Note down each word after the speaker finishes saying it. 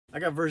I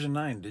got version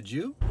 9, did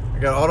you? I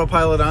got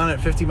autopilot on at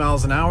 50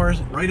 miles an hour.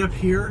 Right up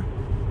here,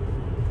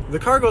 the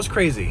car goes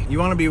crazy. You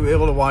want to be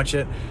able to watch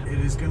it. It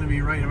is going to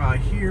be right about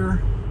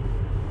here.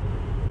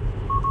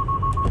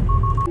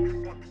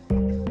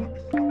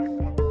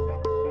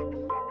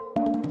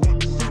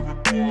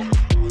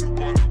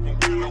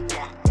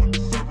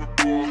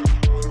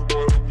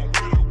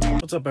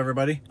 What's up,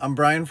 everybody? I'm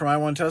Brian from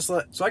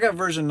iWantTesla. So I got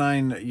version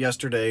 9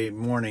 yesterday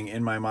morning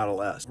in my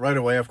Model S. Right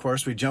away, of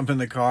course, we jump in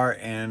the car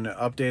and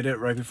update it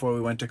right before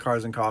we went to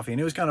Cars and Coffee. And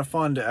it was kind of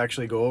fun to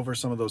actually go over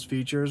some of those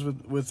features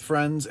with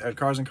friends at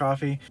Cars and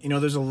Coffee. You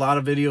know, there's a lot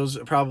of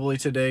videos probably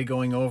today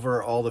going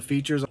over all the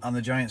features on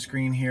the giant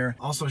screen here,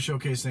 also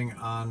showcasing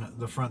on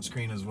the front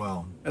screen as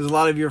well. As a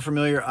lot of you are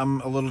familiar,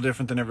 I'm a little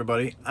different than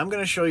everybody. I'm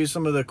going to show you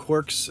some of the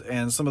quirks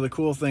and some of the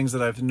cool things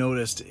that I've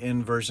noticed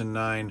in version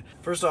 9.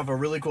 First off, a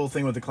really cool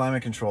thing with the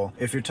climate control.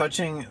 If you're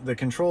touching the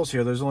controls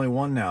here, there's only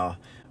one now,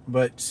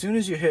 but as soon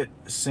as you hit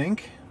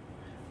sync,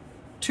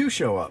 2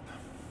 show up.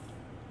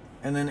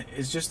 And then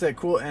it's just that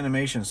cool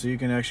animation, so you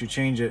can actually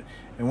change it.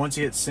 And once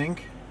you hit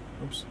sync,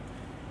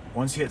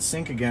 once you hit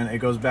sync again, it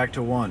goes back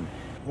to 1.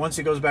 Once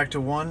it goes back to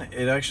 1,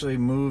 it actually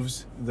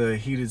moves the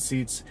heated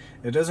seats.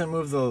 It doesn't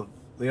move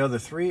the other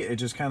 3, it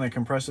just kind of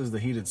compresses the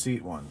heated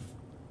seat one.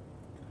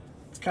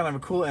 It's kind of a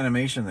cool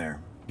animation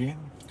there.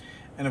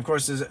 And of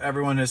course, as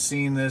everyone has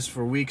seen this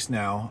for weeks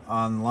now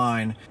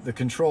online, the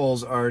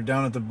controls are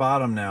down at the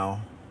bottom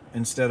now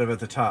instead of at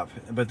the top,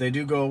 but they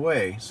do go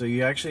away. So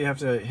you actually have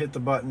to hit the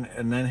button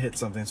and then hit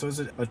something. So it's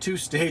a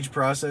 2-stage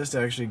process to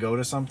actually go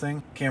to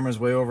something. Camera's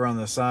way over on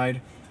the side.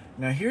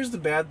 Now here's the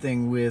bad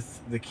thing with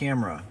the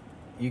camera.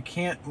 You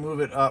can't move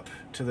it up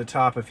to the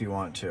top if you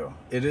want to.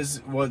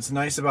 What's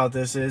nice about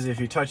this is if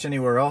you touch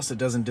anywhere else, it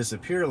doesn't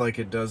disappear like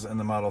it does in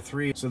the Model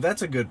 3. So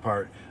that's a good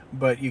part,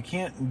 but you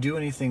can't do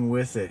anything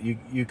with it.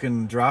 You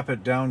can drop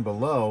it down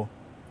below,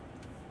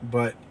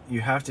 but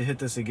you have to hit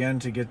this again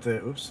to get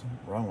the, oops,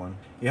 wrong one.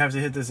 You have to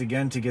hit this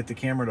again to get the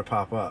camera to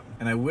pop up.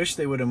 And I wish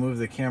they would have moved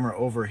the camera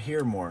over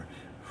here more.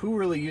 Who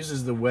really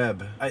uses the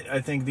web? I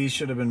think these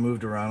should have been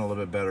moved around a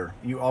little bit better.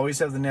 You always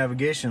have the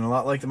navigation, a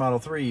lot like the Model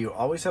 3, you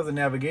always have the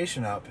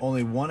navigation up,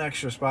 only one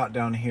extra spot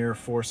down here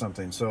for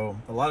something. So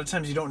a lot of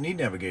times you don't need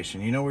navigation.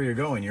 You know where you're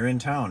going, you're in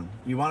town.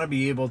 You want to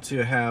be able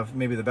to have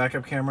maybe the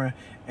backup camera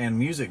and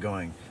music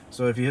going.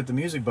 So if you hit the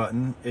music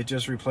button, it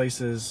just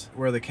replaces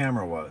where the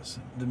camera was.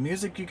 The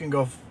music, you can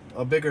go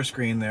a bigger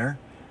screen there,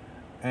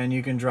 and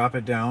you can drop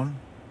it down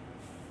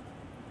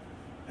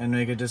and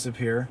make it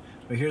disappear.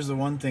 But here's the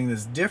one thing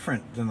that's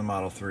different than the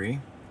Model 3.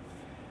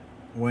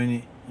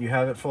 When you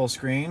have it full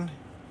screen,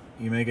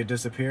 you make it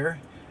disappear,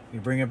 you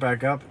bring it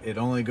back up, it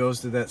only goes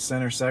to that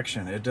center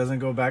section. It doesn't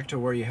go back to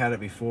where you had it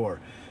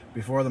before.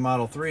 Before the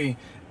Model 3,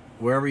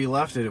 wherever you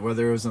left it,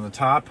 whether it was on the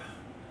top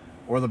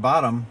or the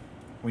bottom,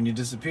 when you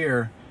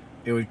disappear,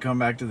 it would come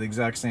back to the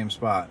exact same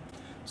spot.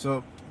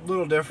 So a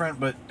little different,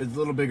 but it's a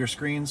little bigger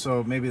screen,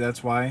 so maybe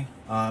that's why.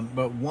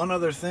 But one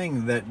other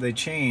thing that they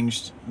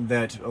changed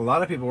that a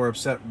lot of people were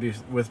upset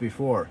with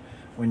before,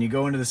 when you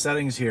go into the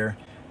settings here,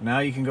 now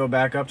you can go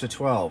back up to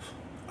 12.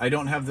 I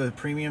don't have the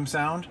premium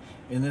sound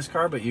in this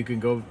car, but you can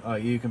go,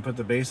 you can put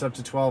the bass up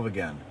to 12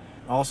 again.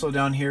 Also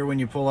down here, when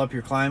you pull up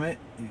your climate,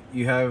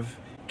 you have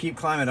keep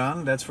climate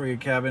on. That's for your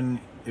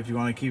cabin. If you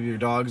want to keep your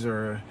dogs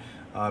or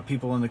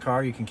people in the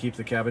car, you can keep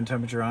the cabin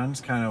temperature on.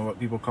 It's kind of what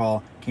people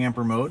call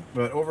camper mode.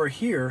 But over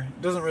here,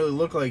 it doesn't really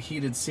look like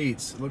heated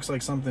seats. It looks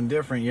like something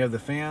different. You have the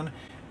fan,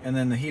 and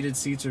then the heated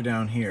seats are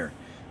down here.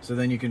 So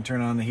then you can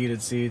turn on the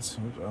heated seats.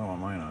 Oops, I don't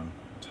want mine on.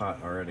 It's hot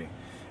already.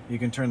 You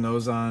can turn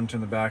those on,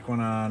 turn the back one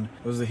on.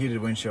 Those are the heated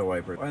windshield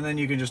wipers. And then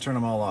you can just turn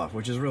them all off,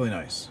 which is really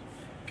nice.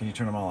 Can you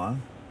turn them all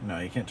on? No,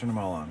 you can't turn them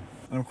all on.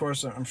 And of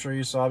course, I'm sure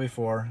you saw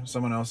before,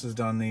 someone else has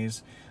done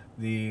these.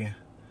 The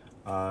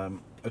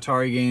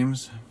Atari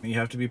games, you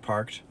have to be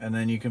parked, and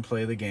then you can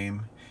play the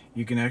game.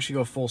 You can actually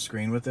go full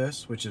screen with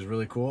this, which is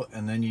really cool,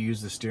 and then you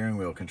use the steering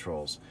wheel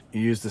controls.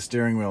 You use the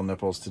steering wheel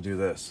nipples to do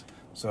this.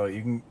 So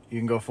you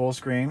can go full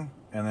screen,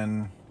 and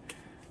then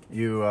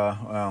you,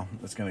 well,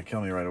 it's gonna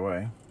kill me right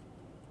away.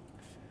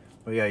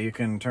 But yeah, you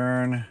can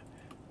turn,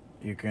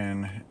 you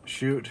can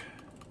shoot.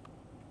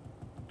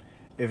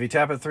 If you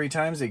tap it 3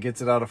 times, it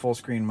gets it out of full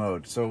screen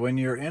mode. So when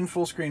you're in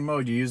full screen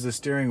mode, you use the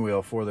steering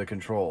wheel for the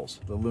controls.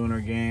 The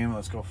lunar game,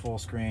 let's go full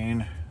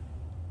screen.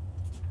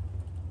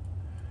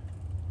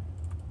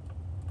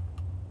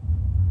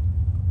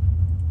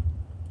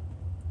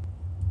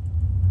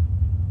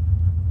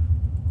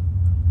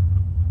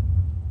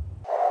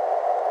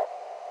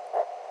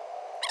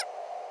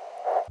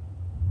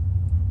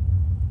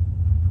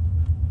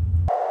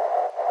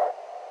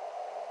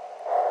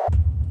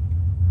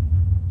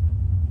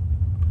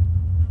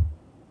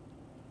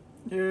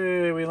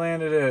 Yay, we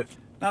landed it.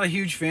 Not a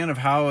huge fan of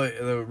how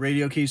the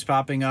radio keeps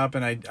popping up,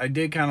 and I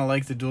did kind of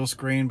like the dual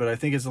screen, but I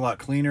think it's a lot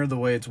cleaner the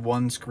way it's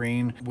one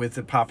screen with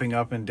it popping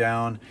up and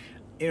down.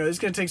 You know, it's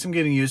going to take some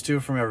getting used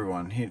to from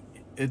everyone.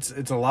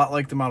 It's a lot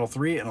like the Model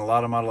 3, and a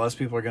lot of Model S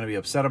people are going to be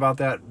upset about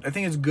that. I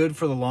think it's good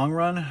for the long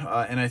run,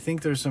 and I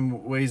think there's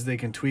some ways they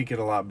can tweak it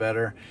a lot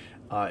better.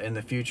 in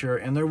the future,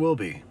 and there will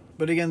be.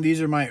 But again,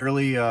 these are my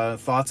early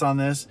thoughts on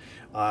this.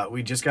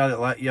 We just got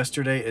it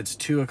yesterday. It's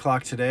 2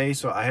 o'clock today,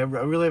 so I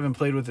really haven't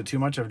played with it too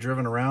much. I've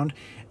driven around,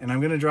 and I'm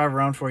going to drive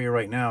around for you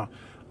right now.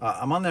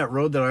 I'm on that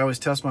road that I always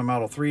test my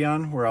Model 3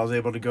 on, where I was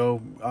able to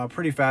go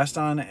pretty fast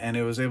on, and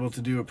it was able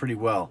to do it pretty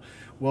well.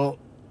 Well,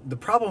 the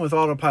problem with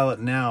Autopilot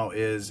now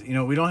is, you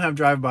know, we don't have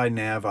drive-by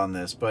nav on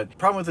this, but the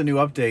problem with the new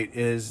update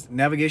is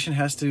navigation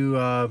has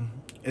to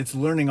it's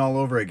learning all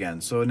over again.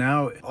 So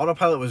now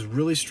Autopilot was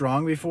really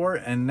strong before,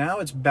 and now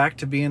it's back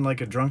to being like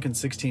a drunken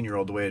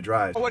 16-year-old the way it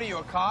drives. What are you,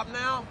 a cop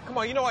now? Come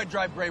on, you know I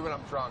drive great when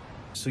I'm drunk.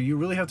 So you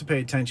really have to pay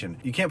attention.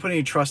 You can't put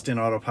any trust in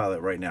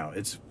Autopilot right now.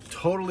 It's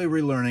totally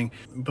relearning,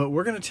 but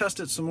we're gonna test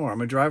it some more. I'm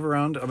gonna drive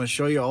around, I'm gonna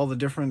show you all the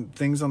different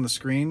things on the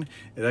screen.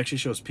 It actually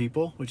shows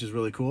people, which is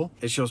really cool.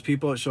 It shows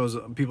people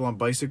on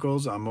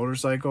bicycles, on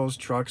motorcycles,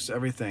 trucks,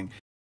 everything.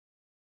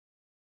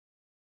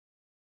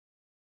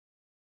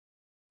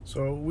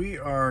 So we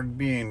are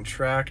being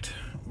tracked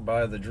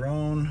by the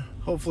drone.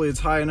 Hopefully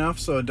it's high enough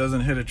so it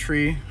doesn't hit a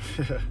tree.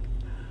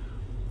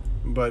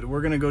 But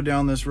we're gonna go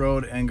down this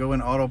road and go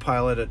in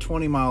Autopilot at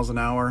 20 miles an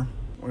hour.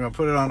 We're gonna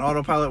put it on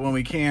Autopilot when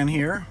we can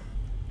here.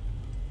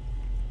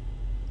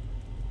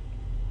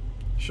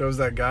 Shows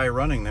that guy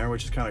running there,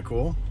 which is kind of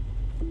cool.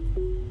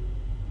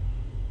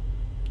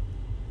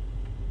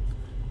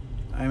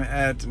 I'm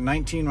at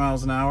 19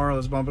 miles an hour.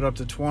 Let's bump it up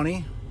to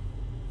 20.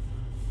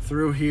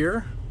 Through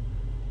here.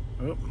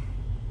 Oh.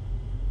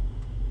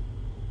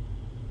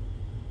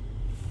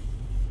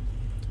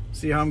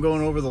 See how I'm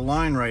going over the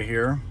line right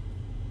here.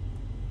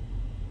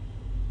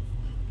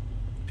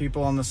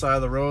 People on the side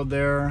of the road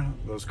there,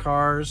 those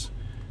cars.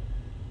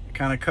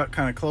 Kind of cut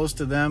kind of close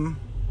to them.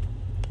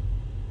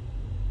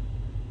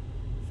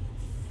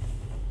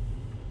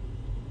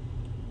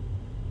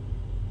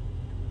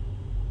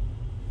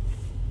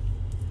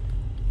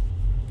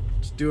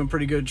 It's doing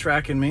pretty good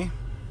tracking me.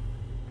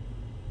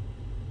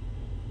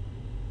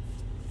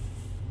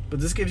 But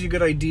this gives you a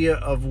good idea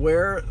of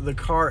where the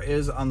car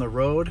is on the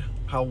road,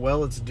 how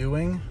well it's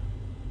doing,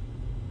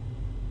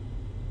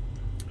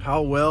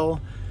 how well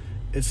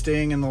it's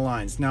staying in the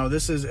lines. Now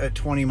this is at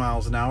 20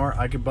 miles an hour.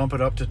 I could bump it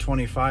up to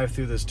 25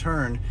 through this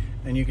turn,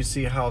 and you can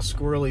see how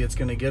squirrely it's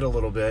gonna get a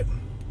little bit.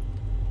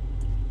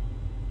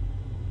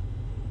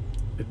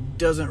 It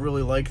doesn't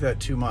really like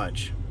that too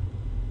much.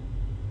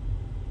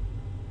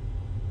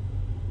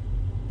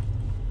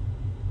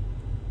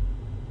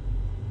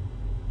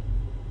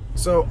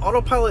 So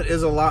Autopilot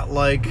is a lot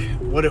like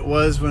what it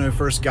was when we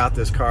first got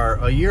this car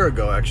a year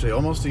ago, actually,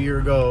 almost a year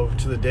ago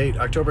to the date.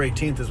 October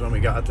 18th is when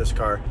we got this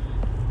car.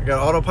 I got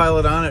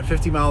Autopilot on at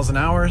 50 miles an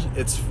hour.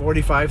 It's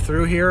 45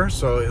 through here,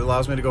 so it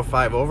allows me to go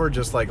 5 over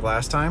just like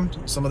last time.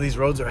 Some of these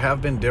roads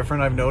have been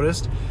different, I've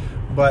noticed.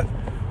 But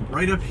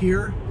right up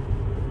here,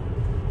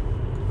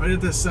 right at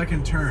this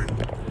second turn,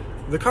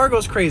 the car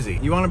goes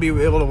crazy. You want to be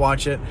able to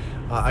watch it.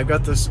 I've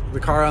got the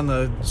car on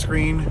the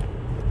screen,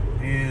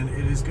 and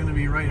it is going to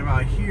be right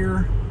about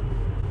here.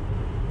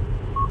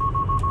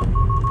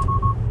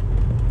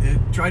 It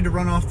tried to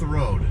run off the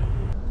road.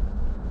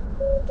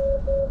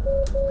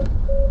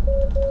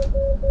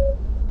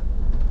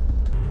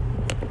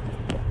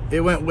 It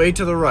went way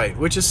to the right,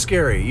 which is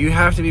scary. You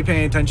have to be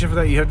paying attention for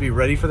that. You have to be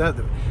ready for that.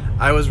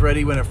 I was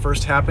ready when it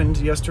first happened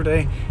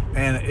yesterday,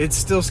 and it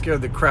still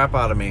scared the crap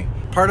out of me.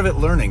 Part of it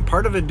learning,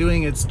 part of it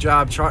doing its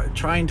job,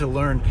 trying to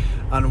learn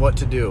on what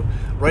to do.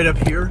 Right up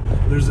here,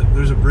 there's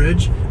a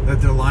bridge that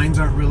the lines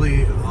aren't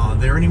really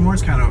there anymore.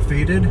 It's kind of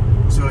faded,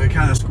 so it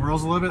kind of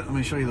squirrels a little bit. Let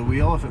me show you the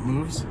wheel if it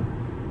moves.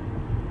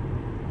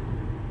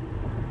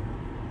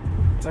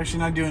 It's actually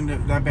not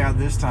doing that bad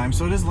this time,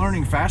 so it is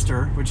learning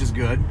faster, which is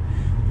good.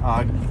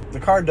 The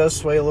car does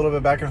sway a little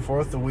bit back and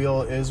forth. The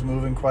wheel is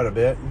moving quite a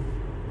bit.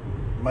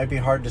 Might be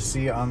hard to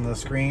see on the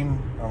screen,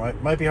 or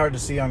might be hard to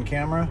see on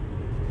camera,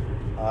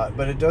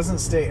 but it doesn't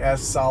stay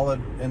as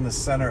solid in the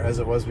center as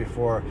it was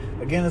before.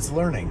 Again, it's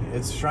learning.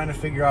 It's trying to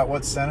figure out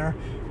what center,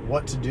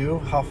 what to do,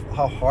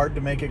 how hard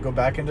to make it go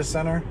back into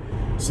center.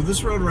 So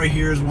this road right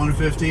here is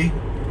 150.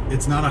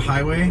 It's not a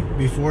highway.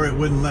 Before it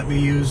wouldn't let me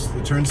use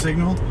the turn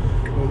signal,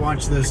 but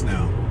watch this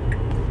now.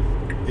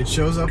 It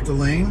shows up the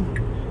lane,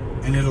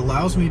 and it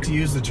allows me to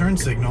use the turn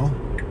signal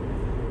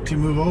to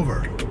move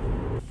over.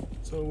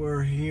 So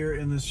we're here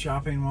in this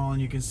shopping mall,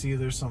 and you can see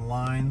there's some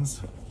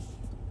lines.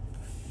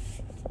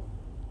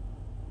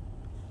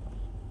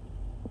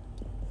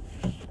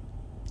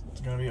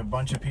 There's gonna be a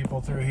bunch of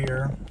people through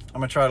here.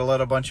 I'm gonna try to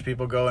let a bunch of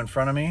people go in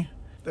front of me.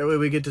 That way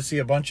we get to see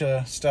a bunch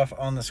of stuff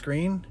on the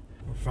screen.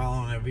 We're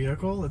following a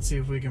vehicle. Let's see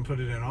if we can put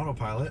it in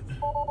Autopilot.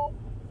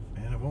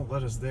 And it won't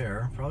let us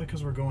there, probably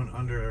because we're going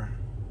under.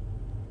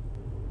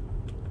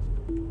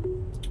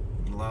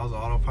 It allows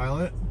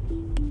Autopilot.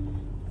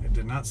 It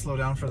did not slow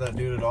down for that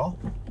dude at all.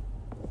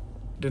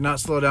 Did not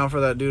slow down for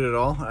that dude at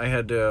all. I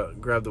had to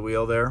grab the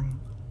wheel there.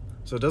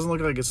 So it doesn't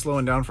look like it's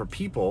slowing down for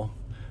people.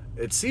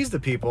 It sees the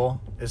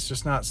people, it's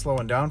just not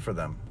slowing down for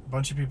them. A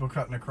bunch of people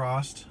cutting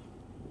across.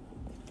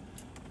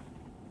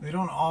 They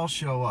don't all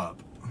show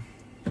up.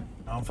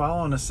 I'm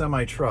following a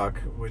semi-truck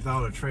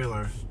without a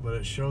trailer, but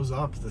it shows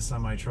up the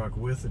semi-truck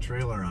with the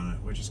trailer on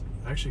it, which is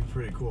actually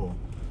pretty cool.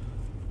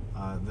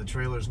 The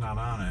trailer's not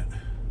on it.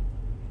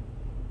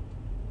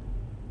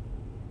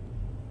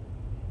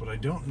 But I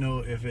don't know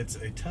if it's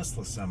a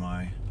Tesla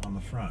semi on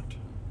the front.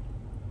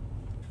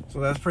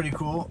 So that's pretty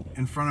cool.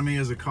 In front of me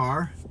is a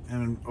car,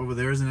 and over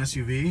there is an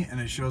SUV,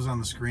 and it shows on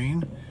the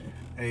screen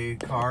a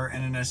car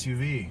and an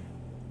SUV.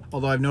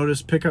 Although I've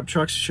noticed pickup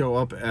trucks show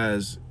up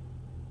as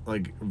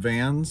like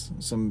vans,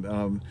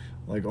 some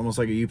like almost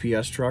like a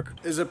UPS truck.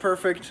 Is it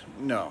perfect?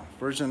 No.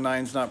 Version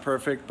 9's not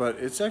perfect, but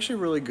it's actually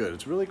really good.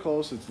 It's really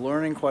close. It's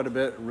learning quite a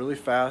bit, really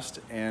fast,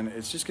 and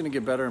it's just going to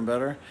get better and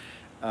better.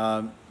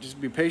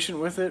 Just be patient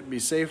with it, be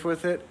safe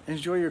with it,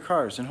 enjoy your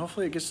cars, and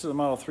hopefully it gets to the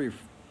Model 3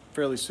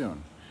 fairly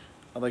soon.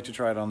 I'd like to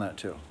try it on that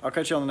too. I'll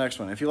catch you on the next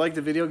one. If you like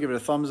the video, give it a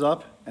thumbs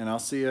up, and I'll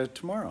see you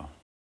tomorrow.